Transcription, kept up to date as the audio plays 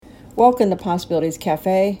Welcome to Possibilities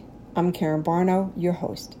Cafe. I'm Karen Barno, your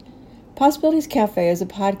host. Possibilities Cafe is a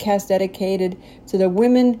podcast dedicated to the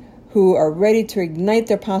women who are ready to ignite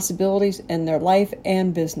their possibilities in their life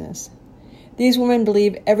and business. These women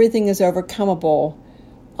believe everything is overcomable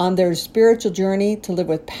on their spiritual journey to live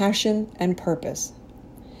with passion and purpose.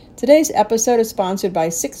 Today's episode is sponsored by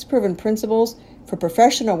 6 Proven Principles for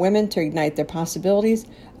Professional Women to Ignite Their Possibilities,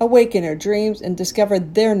 Awaken Their Dreams, and Discover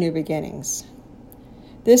Their New Beginnings.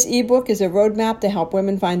 This ebook is a roadmap to help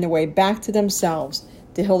women find their way back to themselves,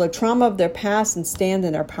 to heal the trauma of their past and stand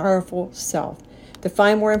in their powerful self. To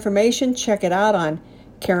find more information, check it out on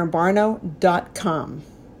KarenBarno.com.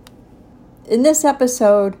 In this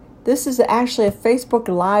episode, this is actually a Facebook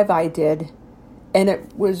Live I did, and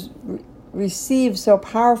it was received so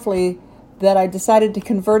powerfully that I decided to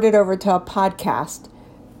convert it over to a podcast.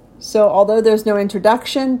 So although there's no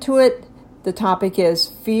introduction to it, the topic is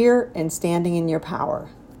fear and standing in your power.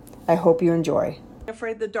 I hope you enjoy.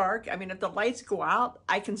 Afraid of the dark. I mean, if the lights go out,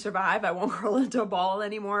 I can survive. I won't curl into a ball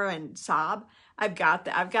anymore and sob. I've got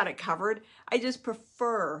it covered. I just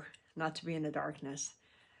prefer not to be in the darkness.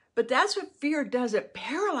 But that's what fear does. It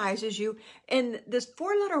paralyzes you. And this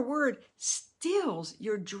 4-letter word steals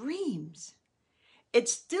your dreams. It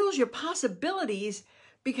steals your possibilities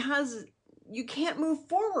because you can't move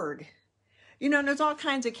forward. You know, there's all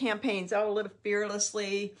kinds of campaigns. Oh, live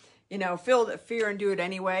fearlessly, feel that fear and do it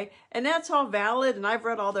anyway. And that's all valid. And I've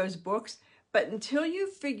read all those books. But until you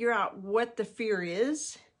figure out what the fear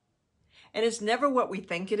is, and it's never what we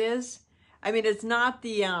think it is. I mean, it's not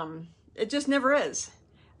it just never is.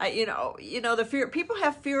 The fear, people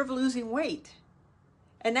have fear of losing weight.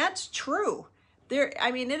 And that's true.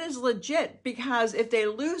 It is legit because if they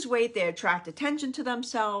lose weight, they attract attention to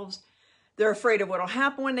themselves. They're afraid of what will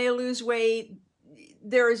happen when they lose weight.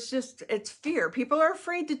 It's fear. People are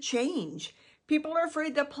afraid to change. People are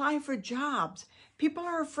afraid to apply for jobs. People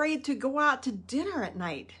are afraid to go out to dinner at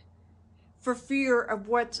night for fear of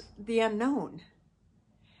what's the unknown.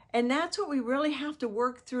 And that's what we really have to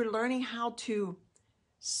work through, learning how to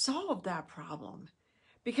solve that problem.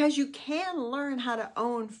 Because you can learn how to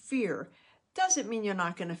own fear. Doesn't mean you're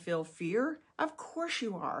not going to feel fear. Of course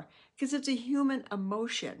you are, because it's a human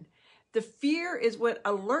emotion. The fear is what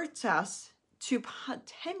alerts us to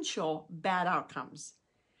potential bad outcomes.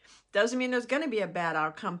 Doesn't mean there's going to be a bad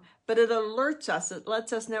outcome, but it alerts us. It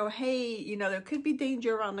lets us know, hey, there could be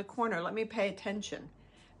danger around the corner. Let me pay attention.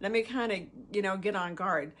 Let me kind of, get on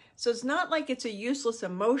guard. So it's not like it's a useless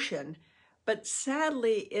emotion, but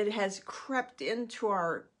sadly, it has crept into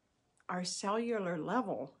our cellular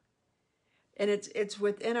level. And it's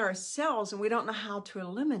within our cells, and we don't know how to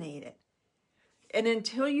eliminate it. And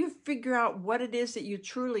until you figure out what it is that you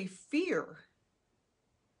truly fear,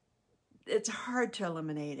 it's hard to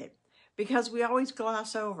eliminate it because we always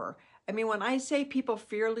gloss over. I mean, when I say people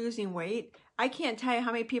fear losing weight, I can't tell you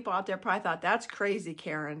how many people out there probably thought, that's crazy,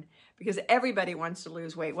 Karen, because everybody wants to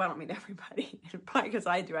lose weight. Well, I don't mean everybody, probably because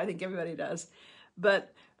I do. I think everybody does.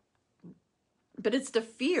 But it's the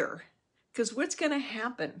fear, because what's going to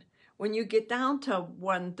happen when you get down to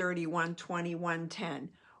 130, 120, 110?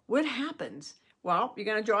 What happens? Well, you're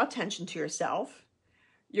going to draw attention to yourself.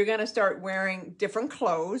 You're going to start wearing different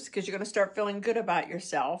clothes because you're going to start feeling good about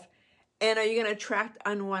yourself. And are you going to attract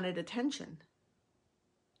unwanted attention?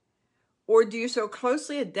 Or do you so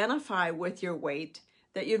closely identify with your weight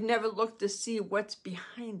that you've never looked to see what's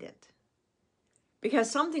behind it? Because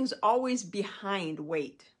something's always behind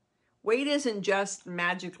weight. Weight isn't just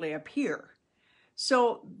magically appear.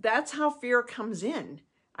 So that's how fear comes in.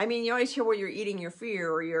 I mean, you always hear, well, you're eating your fear,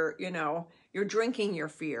 or you're drinking your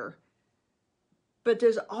fear. But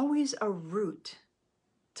there's always a root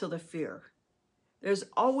to the fear. There's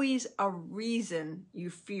always a reason you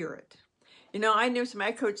fear it.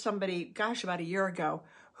 I coached somebody, about a year ago,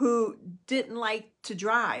 who didn't like to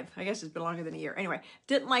drive. I guess it's been longer than a year. Anyway,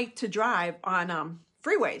 didn't like to drive on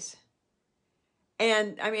freeways.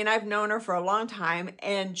 And I mean, I've known her for a long time,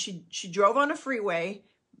 and she drove on a freeway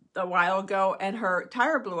a while ago, and her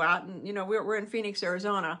tire blew out. And we're in Phoenix,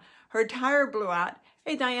 Arizona. Her tire blew out.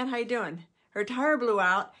 Hey, Diane, how you doing? Her tire blew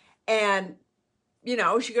out, and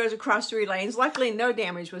she goes across 3 lanes. Luckily, no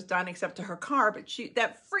damage was done except to her car, but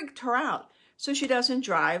that freaked her out. So she doesn't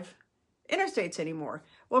drive interstates anymore.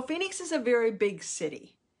 Well, Phoenix is a very big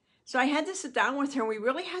city. So I had to sit down with her, and we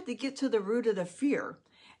really had to get to the root of the fear.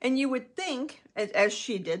 And you would think, as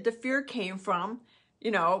she did, the fear came from,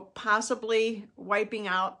 possibly wiping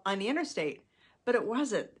out on the interstate. But it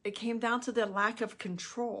wasn't. It came down to the lack of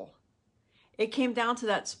control. It came down to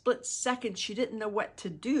that split second she didn't know what to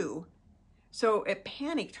do. So it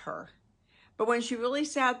panicked her. But when she really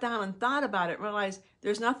sat down and thought about it, realized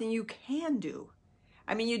there's nothing you can do.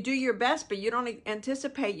 I mean, you do your best, but you don't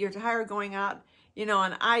anticipate your tire going out,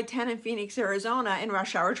 on I-10 in Phoenix, Arizona in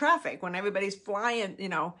rush hour traffic when everybody's flying,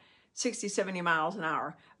 60, 70 miles an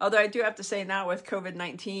hour. Although I do have to say now with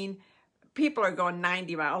COVID-19, people are going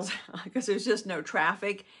 90 miles because there's just no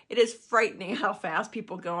traffic. It is frightening how fast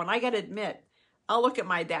people go. And I got to admit, I'll look at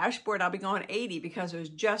my dashboard, I'll be going 80 because there's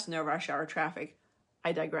just no rush hour traffic.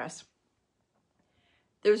 I digress.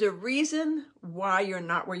 There's a reason why you're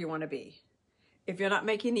not where you want to be. If you're not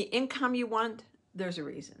making the income you want, there's a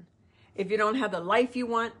reason. If you don't have the life you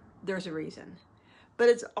want, there's a reason. But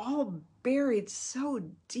it's all buried so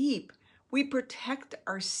deep. We protect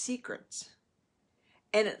our secrets.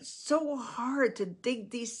 And it's so hard to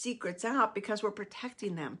dig these secrets out because we're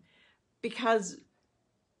protecting them, because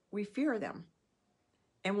we fear them.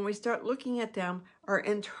 And when we start looking at them, our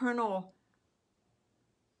internal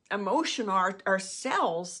emotion, our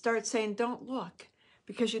cells start saying, don't look,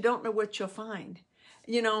 because you don't know what you'll find.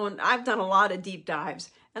 And I've done a lot of deep dives.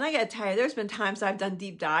 And I got to tell you, there's been times I've done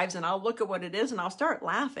deep dives and I'll look at what it is and I'll start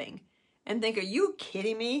laughing and think, are you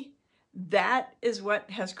kidding me? That is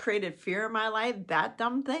what has created fear in my life, that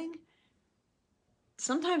dumb thing?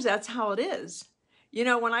 Sometimes that's how it is.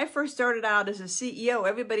 When I first started out as a CEO,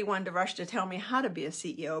 everybody wanted to rush to tell me how to be a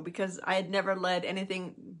CEO because I had never led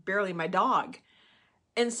anything, barely my dog.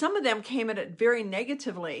 And some of them came at it very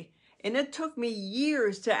negatively. And it took me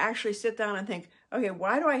years to actually sit down and think, okay,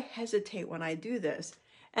 why do I hesitate when I do this?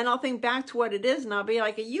 And I'll think back to what it is and I'll be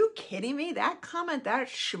like, are you kidding me? That comment that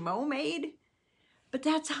schmo made? But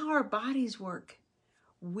that's how our bodies work.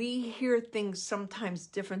 We hear things sometimes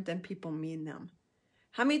different than people mean them.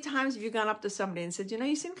 How many times have you gone up to somebody and said,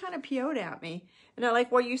 you seem kind of PO'd at me? And they're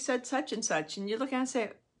like, well, you said such and such. And you look at it and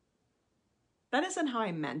say, that isn't how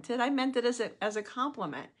I meant it. I meant it as a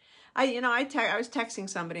compliment. I was texting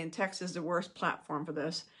somebody, and text is the worst platform for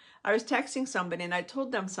this. I was texting somebody and I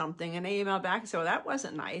told them something and they emailed back and said, well, that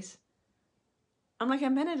wasn't nice. I'm like, I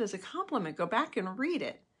meant it as a compliment. Go back and read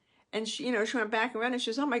it. And she went back and read it. And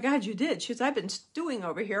she says, oh my God, you did. She says, I've been stewing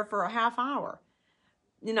over here for a half hour.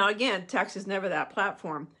 Again, text is never that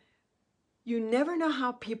platform. You never know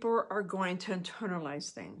how people are going to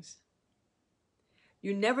internalize things.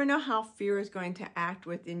 You never know how fear is going to act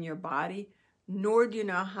within your body, nor do you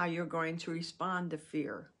know how you're going to respond to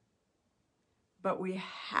fear. But we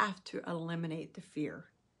have to eliminate the fear.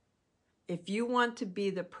 If you want to be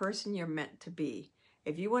the person you're meant to be,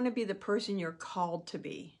 if you want to be the person you're called to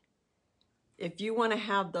be, if you want to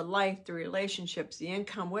have the life, the relationships, the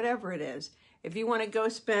income, whatever it is, if you want to go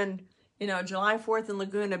spend, July 4th in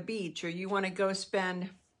Laguna Beach, or you want to go spend,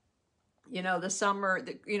 the summer,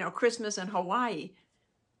 Christmas in Hawaii,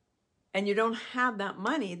 and you don't have that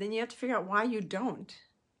money, then you have to figure out why you don't.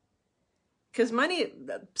 Because money,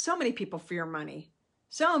 so many people fear money.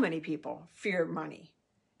 So many people fear money.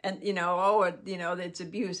 And, it's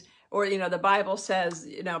abuse. Or, the Bible says,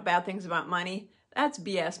 bad things about money. That's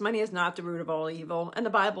BS. Money is not the root of all evil. And the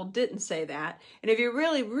Bible didn't say that. And if you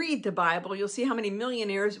really read the Bible, you'll see how many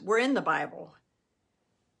millionaires were in the Bible.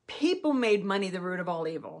 People made money the root of all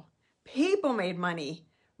evil. People made money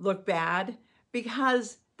look bad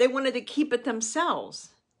because they wanted to keep it themselves.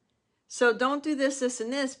 So don't do this, this,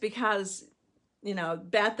 and this because,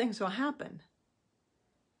 bad things will happen.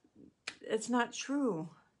 It's not true.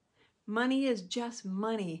 Money is just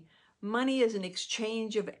money. Money is an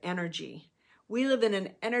exchange of energy. We live in an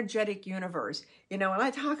energetic universe. When I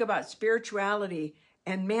talk about spirituality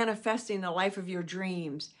and manifesting the life of your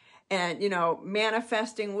dreams and,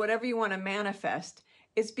 manifesting whatever you want to manifest,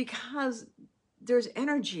 it's because there's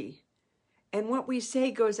energy. And what we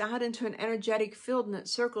say goes out into an energetic field and it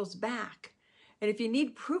circles back. And if you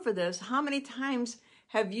need proof of this, how many times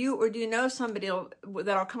have you or do you know somebody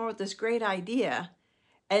that'll come up with this great idea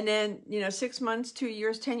and then, 6 months, 2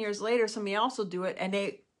 years, 10 years later, somebody else will do it and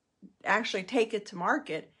they actually take it to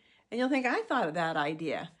market and you'll think, I thought of that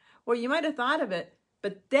idea. Well, you might have thought of it,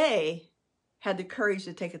 but they had the courage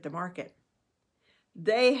to take it to market.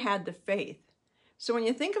 They had the faith. So when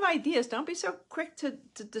you think of ideas, don't be so quick to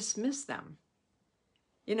dismiss them.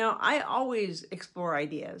 I always explore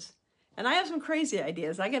ideas. And I have some crazy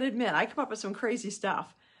ideas. I got to admit, I come up with some crazy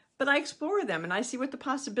stuff. But I explore them and I see what the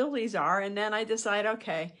possibilities are. And then I decide,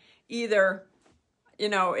 okay, either,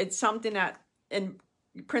 it's something that in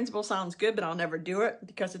principle sounds good, but I'll never do it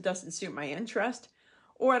because it doesn't suit my interest.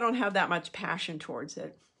 Or I don't have that much passion towards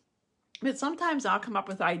it. But sometimes I'll come up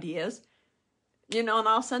with ideas, and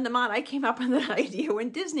I'll send them on. I came up with an idea when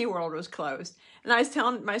Disney World was closed. And I was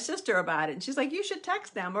telling my sister about it. And she's like, you should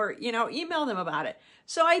text them or, email them about it.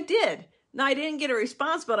 So I did. Now, I didn't get a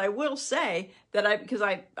response, but I will say that because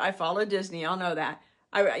I follow Disney, I'll know that.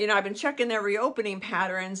 I've been checking their reopening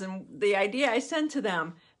patterns, and the idea I sent to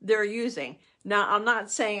them, they're using. Now, I'm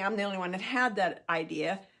not saying I'm the only one that had that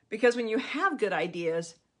idea, because when you have good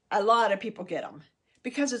ideas, a lot of people get them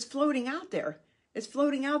because it's floating out there. It's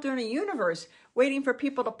floating out there in a universe, waiting for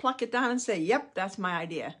people to pluck it down and say, yep, that's my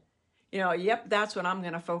idea. Yep, that's what I'm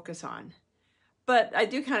going to focus on. But I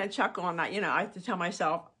do kind of chuckle on that. I have to tell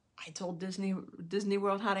myself, I told Disney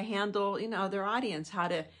World how to handle, their audience, how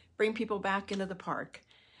to bring people back into the park.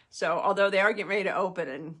 So although they are getting ready to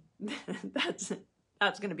open, and that's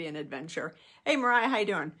going to be an adventure. Hey, Mariah, how you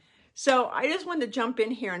doing? So I just wanted to jump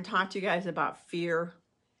in here and talk to you guys about fear.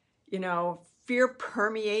 Fear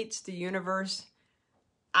permeates the universe.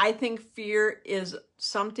 I think fear is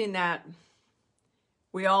something that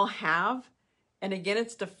we all have. And again,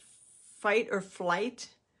 it's the fight or flight.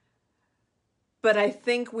 But I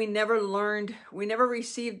think we never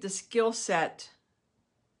received the skill set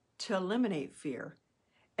to eliminate fear.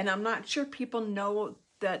 And I'm not sure people know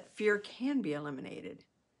that fear can be eliminated.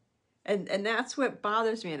 And that's what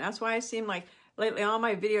bothers me. And that's why I seem like lately all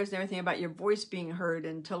my videos and everything about your voice being heard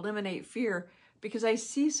and to eliminate fear, because I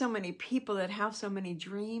see so many people that have so many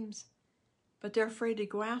dreams, but they're afraid to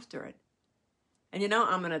go after it. And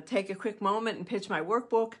I'm going to take a quick moment and pitch my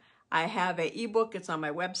workbook. I have an ebook. It's on my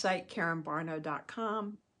website,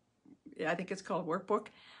 KarenBarno.com. I think it's called Workbook.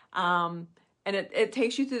 And it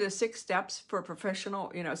takes you through the 6 steps for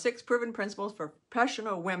professional, 6 proven principles for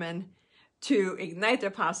professional women to ignite their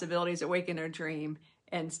possibilities, awaken their dream,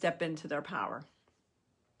 and step into their power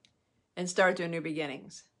and start their new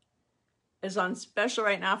beginnings. It's on special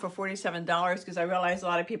right now for $47 because I realize a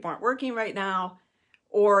lot of people aren't working right now,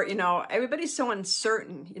 or, everybody's so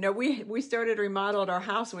uncertain. We started remodeled our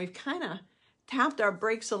house, and we've kind of tapped our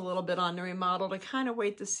brakes a little bit on the remodel to kind of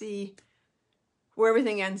wait to see where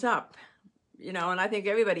everything ends up. And I think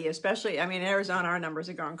everybody, especially, in Arizona, our numbers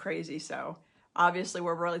are going crazy. So obviously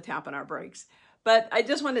we're really tapping our brakes. But I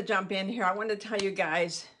just want to jump in here. I want to tell you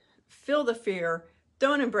guys, feel the fear.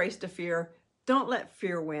 Don't embrace the fear. Don't let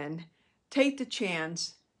fear win. Take the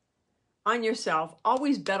chance on yourself.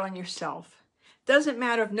 Always bet on yourself. Doesn't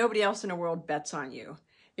matter if nobody else in the world bets on you.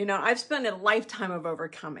 I've spent a lifetime of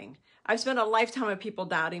overcoming. I've spent a lifetime of people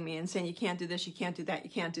doubting me and saying, you can't do this, you can't do that, you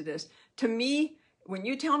can't do this. To me, when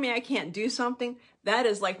you tell me I can't do something, that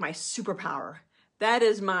is like my superpower. That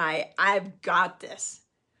is I've got this.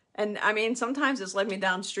 And sometimes it's led me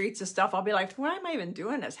down streets and stuff. I'll be like, why am I even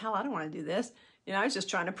doing this? Hell, I don't want to do this. I was just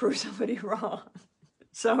trying to prove somebody wrong.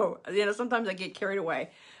 So, sometimes I get carried away.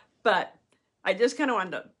 But I just kind of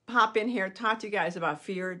wanted to pop in here, talk to you guys about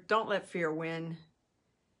fear. Don't let fear win.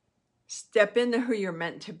 Step into who you're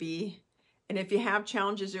meant to be. And if you have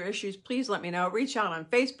challenges or issues, please let me know. Reach out on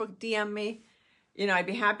Facebook, DM me. I'd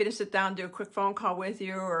be happy to sit down and do a quick phone call with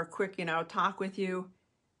you or a quick, talk with you.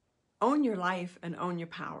 Own your life and own your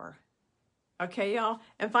power. Okay, y'all?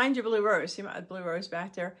 And find your blue rose. See my blue rose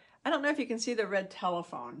back there? I don't know if you can see the red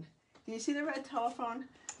telephone. Do you see the red telephone?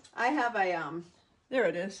 I have there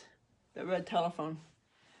it is. The red telephone.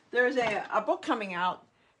 There's a book coming out,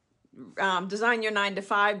 Design Your 9 to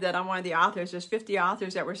 5, that I'm one of the authors. There's 50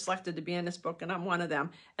 authors that were selected to be in this book, and I'm one of them.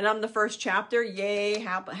 And I'm the first chapter. Yay,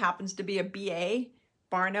 happens to be a BA,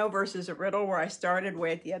 Barno versus a riddle, where I started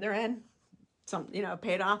way at the other end. Some,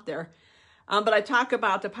 paid off there. But I talk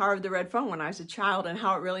about the power of the red phone when I was a child and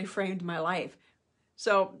how it really framed my life.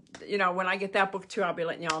 So, when I get that book too, I'll be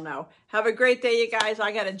letting y'all know. Have a great day, you guys.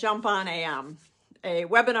 I got to jump on a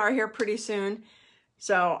webinar here pretty soon.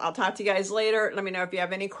 So I'll talk to you guys later. Let me know if you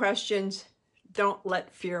have any questions. Don't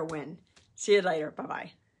let fear win. See you later.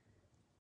 Bye-bye.